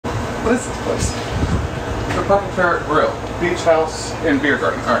What is this place? The Purple Parrot Grill, Beach House, and Beer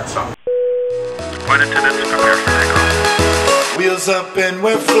Garden. Alright, stop. Flight attendants, prepare for takeoff. Wheels up and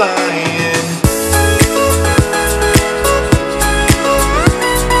we're flying.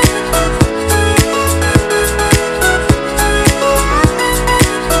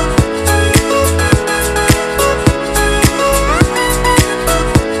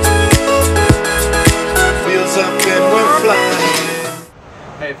 Wheels up and we're flying.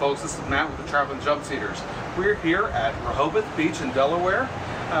 Hey folks, this is Matt with the Traveling Jumpseaters. We're here at Rehoboth Beach in Delaware.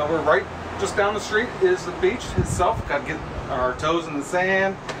 We're right just down the street is the beach itself. Got to get our toes in the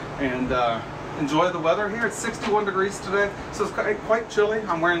sand and enjoy the weather here. It's 61 degrees today, so it's quite chilly.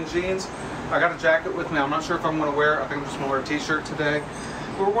 I'm wearing jeans. I got a jacket with me. I'm not sure if I'm going to wear it. I think I'm just going to wear a t-shirt today.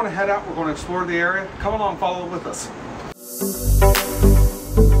 But we're going to head out. We're going to explore the area. Come along, follow with us.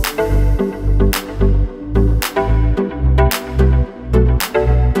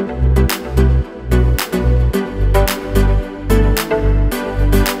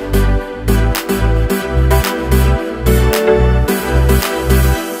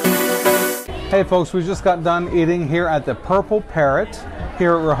 Hey folks, we just got done eating here at the Purple Parrot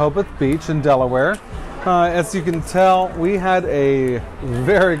here at Rehoboth Beach in Delaware. As you can tell, we had a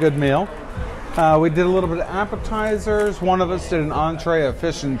very good meal. We did a little bit of appetizers. One of us did an entree of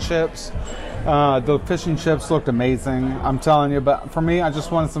fish and chips. The fish and chips looked amazing, I'm telling you. But for me, I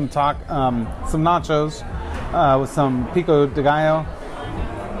just wanted some nachos with some pico de gallo.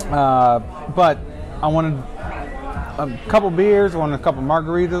 But I wanted a couple beers, I wanted a couple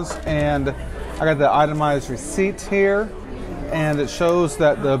margaritas, and I got the itemized receipt here, and it shows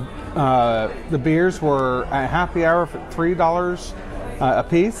that the beers were at happy hour for $3 a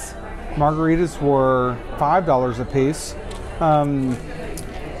piece. Margaritas were $5 a piece.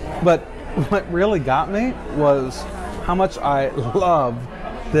 But what really got me was how much I love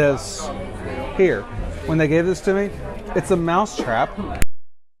this here. When they gave this to me, it's a mouse trap.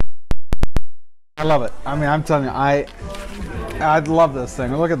 I love it. I mean, I'm telling you, I love this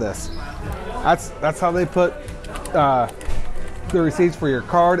thing. Look at this. That's how they put the receipts for your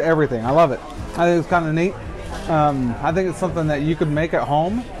card, everything. I love it. I think it's kind of neat. I think it's something that you could make at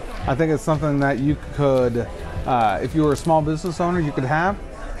home. I think it's something that you could, if you were a small business owner, you could have.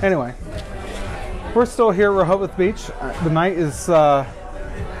 Anyway, we're still here at Rehoboth Beach. The night is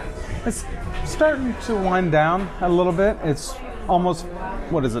it's starting to wind down a little bit. It's almost,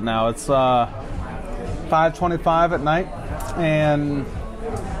 what is it now? It's 5:25 at night, and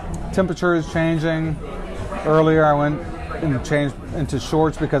temperature is changing. Earlier I went and changed into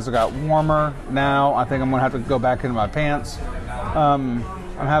shorts because it got warmer. Now I think I'm gonna have to go back into my pants. I'm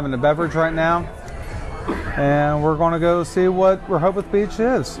having a beverage right now, and we're gonna go see what Rehoboth Beach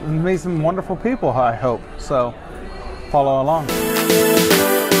is and meet some wonderful people, I hope. So follow along.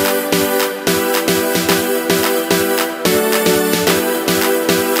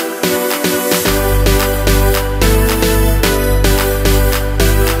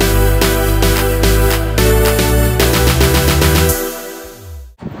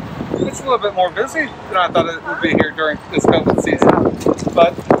 A little bit more busy than I thought it would be here during this COVID season,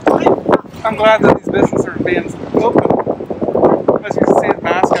 but I'm glad that these businesses are being open. As you can see, the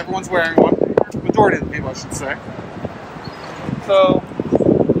mask, everyone's wearing one. Majority of the people, I should say. So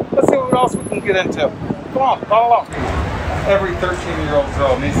let's see what else we can get into. Come on, follow along. Every 13-year-old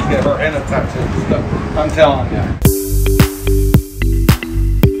girl needs to get her henna tattoo. So I'm telling you.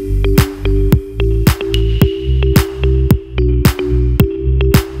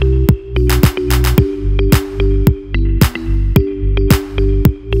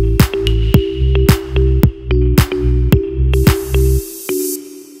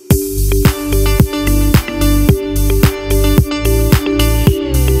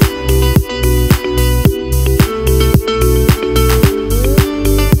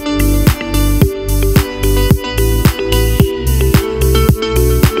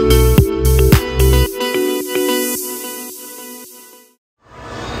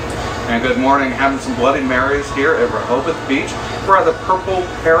 And good morning, having some Bloody Marys here at Rehoboth Beach. We're at the Purple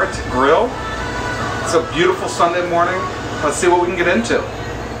Parrot Grill. It's a beautiful Sunday morning. Let's see what we can get into.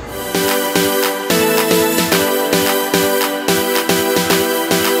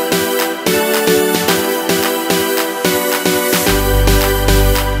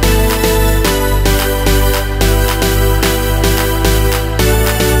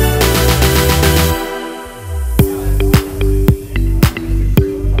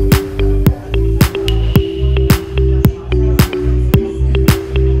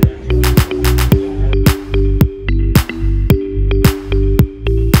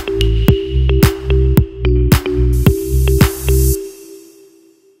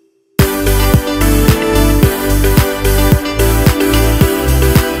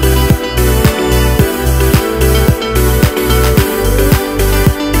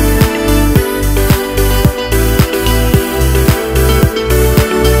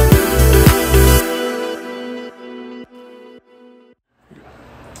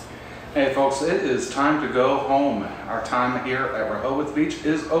 folks, it is time to go home. Our time here at Rehoboth Beach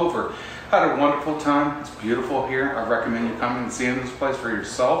is over. Had a wonderful time. It's beautiful here. I recommend you coming and seeing this place for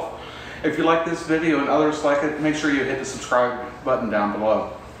yourself. If you like this video and others like it, make sure you hit the subscribe button down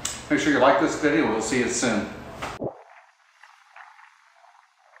below. Make sure you like this video. We'll see you soon.